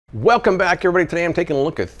Welcome back, everybody. Today I'm taking a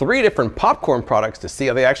look at 3 different popcorn products to see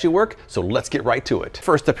how they actually work, so let's get right to it.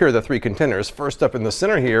 First up here are the 3 containers. First up in the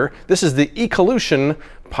center here, this is the Ecolution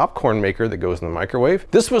popcorn maker that goes in the microwave.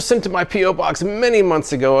 This was sent to my P.O. box many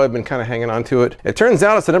months ago. I've been kind of hanging on to it. It turns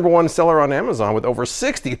out it's the #1 seller on Amazon with over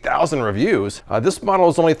 60,000 reviews. This model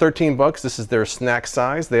is only 13 bucks. This is their snack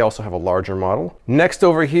size. They also have a larger model. Next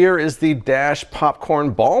over here is the Dash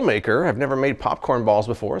popcorn ball maker. I've never made popcorn balls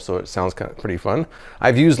before, so it sounds kind of pretty fun.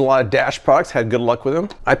 I've used a lot of Dash products, had good luck with them.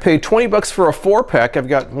 I paid 20 bucks for a 4-pack. I've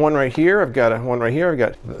got one right here. I've got one right here. I've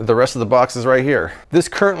got the rest of the boxes right here. This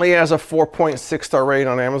currently has a 4.6 star rating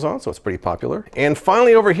on Amazon, so it's pretty popular. And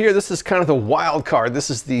finally over here, this is kind of the wild card. This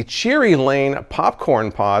is the Cherry Lane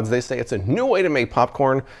popcorn pods. They say it's a new way to make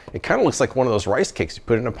popcorn. It kind of looks like one of those rice cakes. You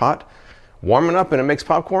put it in a pot, warm it up, and it makes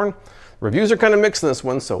popcorn. Reviews are kind of mixed in this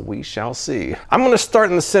one, so we shall see. I'm gonna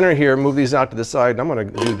start in the center here, move these out to the side, and I'm gonna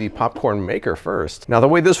do the popcorn maker first. Now the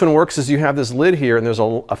way this one works is you have this lid here and there's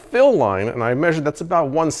a fill line, and I measured that's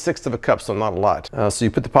about 1/6 of a cup, so not a lot. So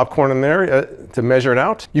you put the popcorn in there to measure it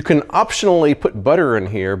out. You can optionally put butter in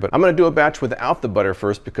here, but I'm gonna do a batch without the butter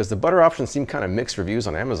first because the butter options seem kind of mixed reviews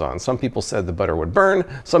on Amazon. Some people said the butter would burn,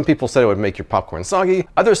 some people said it would make your popcorn soggy,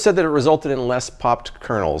 others said that it resulted in less popped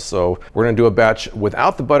kernels. So we're gonna do a batch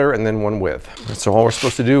without the butter and then one with. So all we're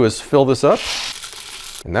supposed to do is fill this up,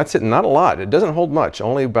 and that's it. Not a lot. It doesn't hold much,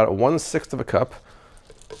 only about 1/6 of a cup.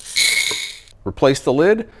 Replace the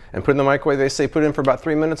lid and put it in the microwave. They say put it in for about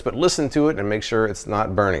 3 minutes, but listen to it and make sure it's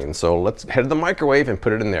not burning. So let's head to the microwave and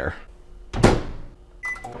put it in there.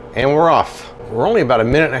 And we're off. We're only about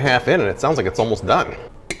 1.5 minutes in, and it sounds like it's almost done. All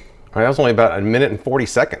right, that was only about 1 minute and 40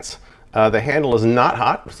 seconds. The handle is not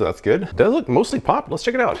hot, so that's good. It does look mostly popped. Let's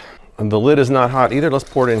check it out. And the lid is not hot either. Let's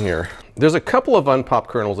pour it in here. There's a couple of unpopped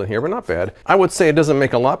kernels in here, but not bad. I would say it doesn't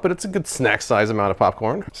make a lot, but it's a good snack size amount of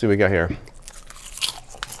popcorn. Let's see what we got here.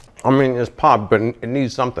 I mean, it's popped, but it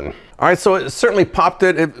needs something. All right, so it certainly popped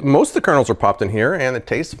it. Most of the kernels are popped in here, and it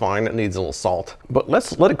tastes fine. It needs a little salt. But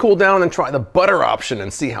let's let it cool down and try the butter option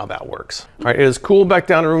and see how that works. All right, it is cooled back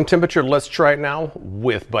down to room temperature. Let's try it now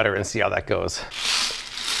with butter and see how that goes.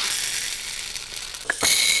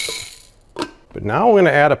 But now we're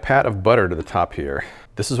gonna add a pat of butter to the top here.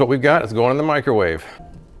 This is what we've got. It's going in the microwave.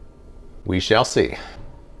 We shall see.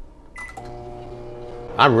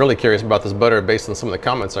 I'm really curious about this butter based on some of the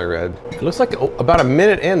comments I read. It looks like about 1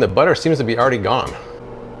 minute in, the butter seems to be already gone.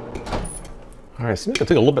 All right, seems like it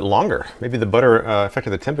took a little bit longer. Maybe the butter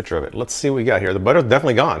affected the temperature of it. Let's see what we got here. The butter's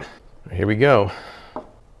definitely gone. Here we go.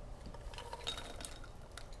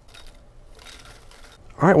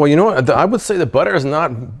 All right, well, you know what? I would say the butter is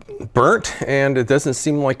not burnt, and it doesn't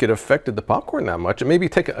seem like it affected the popcorn that much. It maybe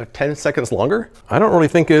take 10 seconds longer. I don't really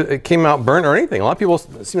think it came out burnt or anything. A lot of people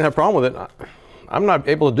seem to have a problem with it. I'm not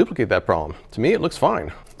able to duplicate that problem. To me, it looks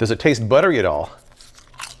fine. Does it taste buttery at all?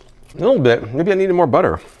 A little bit. Maybe I needed more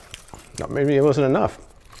butter. Maybe it wasn't enough.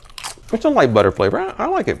 It's a light butter flavor. I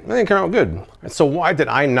like it. I think it came out good. So why did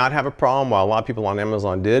I not have a problem while a lot of people on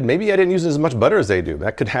Amazon did? Maybe I didn't use as much butter as they do.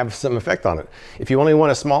 That could have some effect on it. If you only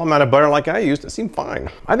want a small amount of butter like I used, it seemed fine.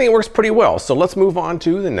 I think it works pretty well. So let's move on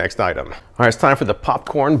to the next item. All right, it's time for the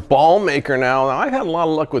popcorn ball maker now. I've had a lot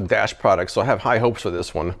of luck with Dash products, so I have high hopes for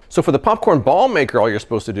this one. So for the popcorn ball maker, all you're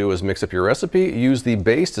supposed to do is mix up your recipe, use the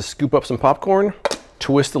base to scoop up some popcorn,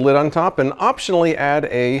 twist the lid on top, and optionally add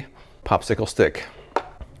a popsicle stick.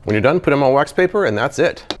 When you're done, put them on wax paper, and that's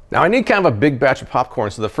it. Now I need kind of a big batch of popcorn,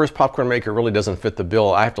 so the first popcorn maker really doesn't fit the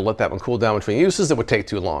bill. I have to let that one cool down between uses. It would take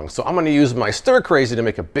too long. So I'm gonna use my Stir Crazy to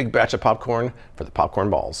make a big batch of popcorn for the popcorn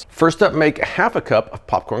balls. First up, make 1/2 cup of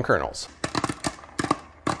popcorn kernels.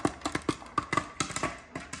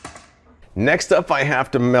 Next up, I have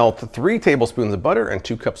to melt 3 tablespoons of butter and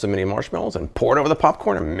 2 cups of mini marshmallows and pour it over the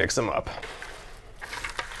popcorn and mix them up.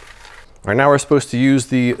 All right, now we're supposed to use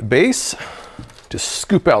the base to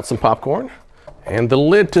scoop out some popcorn, and the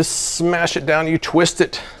lid to smash it down. You twist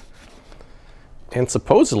it, and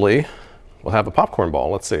supposedly we'll have a popcorn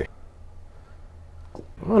ball. Let's see.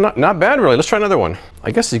 Well, not bad really. Let's try another one.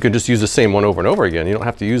 I guess you could just use the same one over and over again. You don't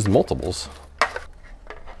have to use multiples.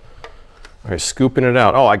 All right, scooping it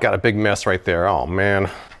out. Oh, I got a big mess right there. Oh man,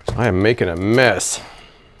 I am making a mess.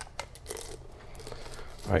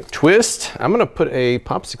 All right, twist. I'm gonna put a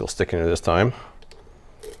popsicle stick in here this time.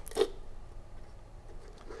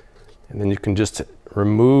 And then you can just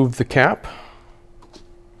remove the cap.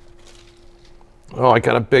 Oh, I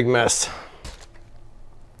got a big mess.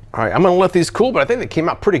 All right, I'm gonna let these cool, but I think they came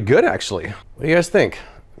out pretty good actually. What do you guys think?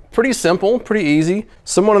 Pretty simple, pretty easy.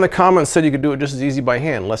 Someone in the comments said you could do it just as easy by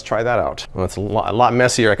hand. Let's try that out. Well, it's a lot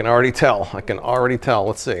messier, I can already tell.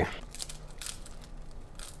 Let's see.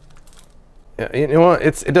 You know what,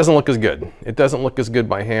 it doesn't look as good. It doesn't look as good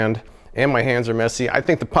by hand, and my hands are messy. I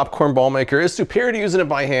think the popcorn ball maker is superior to using it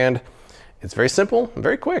by hand. It's very simple and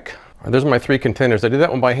very quick. There's my 3 containers. I did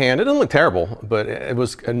that one by hand. It didn't look terrible, but it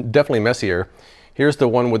was definitely messier. Here's the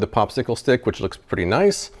one with the popsicle stick, which looks pretty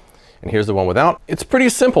nice. And here's the one without. It's pretty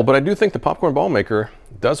simple, but I do think the popcorn ball maker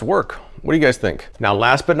does work. What do you guys think? Now,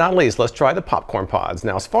 last but not least, let's try the popcorn pods.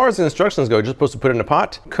 Now, as far as the instructions go, you're just supposed to put it in a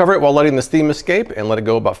pot, cover it while letting the steam escape, and let it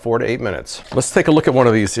go about 4 to 8 minutes. Let's take a look at one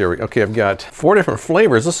of these here. Okay, I've got 4 different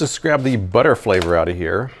flavors. Let's just grab the butter flavor out of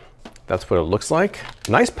here. That's what it looks like.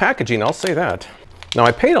 Nice packaging, I'll say that. Now,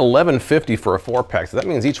 I paid $11.50 for a 4-pack, so that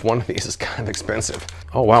means each one of these is kind of expensive.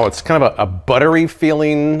 Oh wow, it's kind of a buttery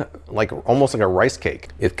feeling, like almost like a rice cake.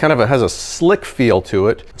 It kind of has a slick feel to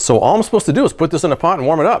it. So all I'm supposed to do is put this in a pot and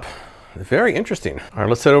warm it up. Very interesting. All right,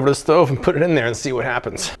 let's head over to the stove and put it in there and see what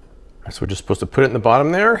happens. So we're just supposed to put it in the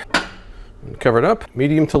bottom there, cover it up,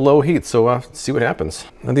 medium to low heat, so see what happens.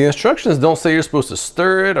 Now, the instructions don't say you're supposed to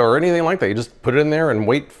stir it or anything like that. You just put it in there and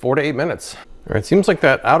wait 4 to 8 minutes. All right, seems like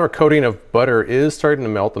that outer coating of butter is starting to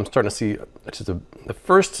melt. I'm starting to see just the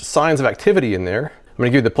first signs of activity in there. I'm gonna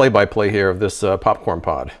give you the play-by-play here of this popcorn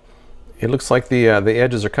pod. It looks like the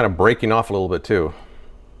edges are kind of breaking off a little bit too.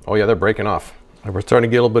 Oh yeah, they're breaking off. And we're starting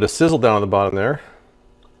to get a little bit of sizzle down on the bottom there.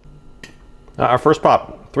 Our first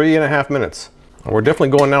pop, 3.5 minutes. And we're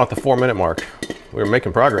definitely going now at the 4-minute mark. We're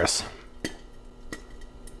making progress.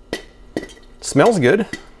 Smells good.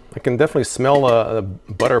 I can definitely smell the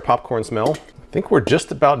butter popcorn smell. I think we're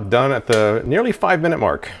just about done at the nearly 5-minute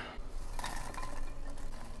mark.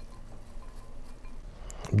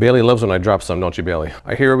 Bailey loves when I drop some, don't you, Bailey? All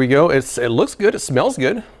right, here we go. It looks good, it smells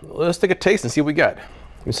good. Let's take a taste and see what we got.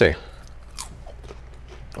 Let me see.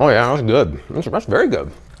 Oh yeah, that's good. That's very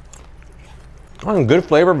good. Oh, good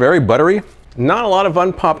flavor, very buttery. Not a lot of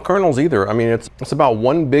unpopped kernels either. I mean, it's about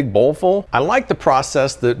 1 big bowl full. I like the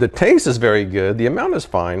process. The taste is very good. The amount is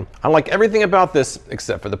fine. I like everything about this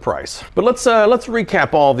except for the price. But let's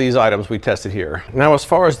recap all of these items we tested here. Now, as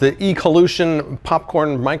far as the Ecolution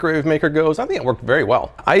popcorn microwave maker goes, I think it worked very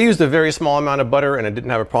well. I used a very small amount of butter and I didn't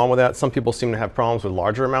have a problem with that. Some people seem to have problems with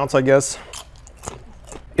larger amounts, I guess.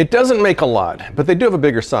 It doesn't make a lot, but they do have a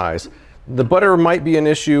bigger size. The butter might be an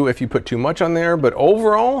issue if you put too much on there, but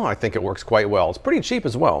overall, I think it works quite well. It's pretty cheap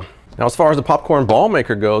as well. Now, as far as the popcorn ball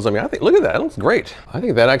maker goes, I mean, look at that, it looks great. I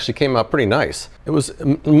think that actually came out pretty nice. It was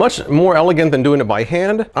much more elegant than doing it by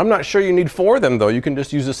hand. I'm not sure you need 4 of them though. You can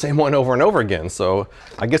just use the same one over and over again. So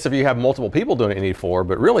I guess if you have multiple people doing it, you need 4,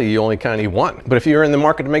 but really you only kind of need 1. But if you're in the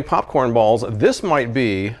market to make popcorn balls, this might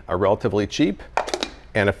be a relatively cheap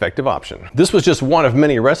and effective option. This was just one of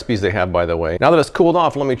many recipes they have, by the way. Now that it's cooled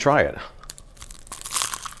off, let me try it.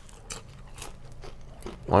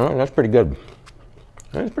 All right, that's pretty good.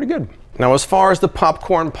 That's pretty good. Now, as far as the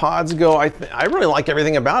popcorn pods go, I really like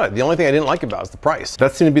everything about it. The only thing I didn't like about it is the price.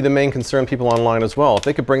 That seemed to be the main concern people online as well. If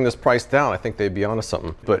they could bring this price down, I think they'd be onto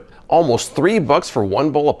something. But almost $3 for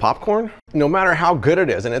 1 bowl of popcorn? No matter how good it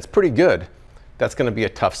is, and it's pretty good, that's gonna be a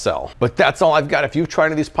tough sell. But that's all I've got. If you've tried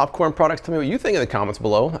any of these popcorn products, tell me what you think in the comments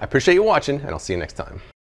below. I appreciate you watching, and I'll see you next time.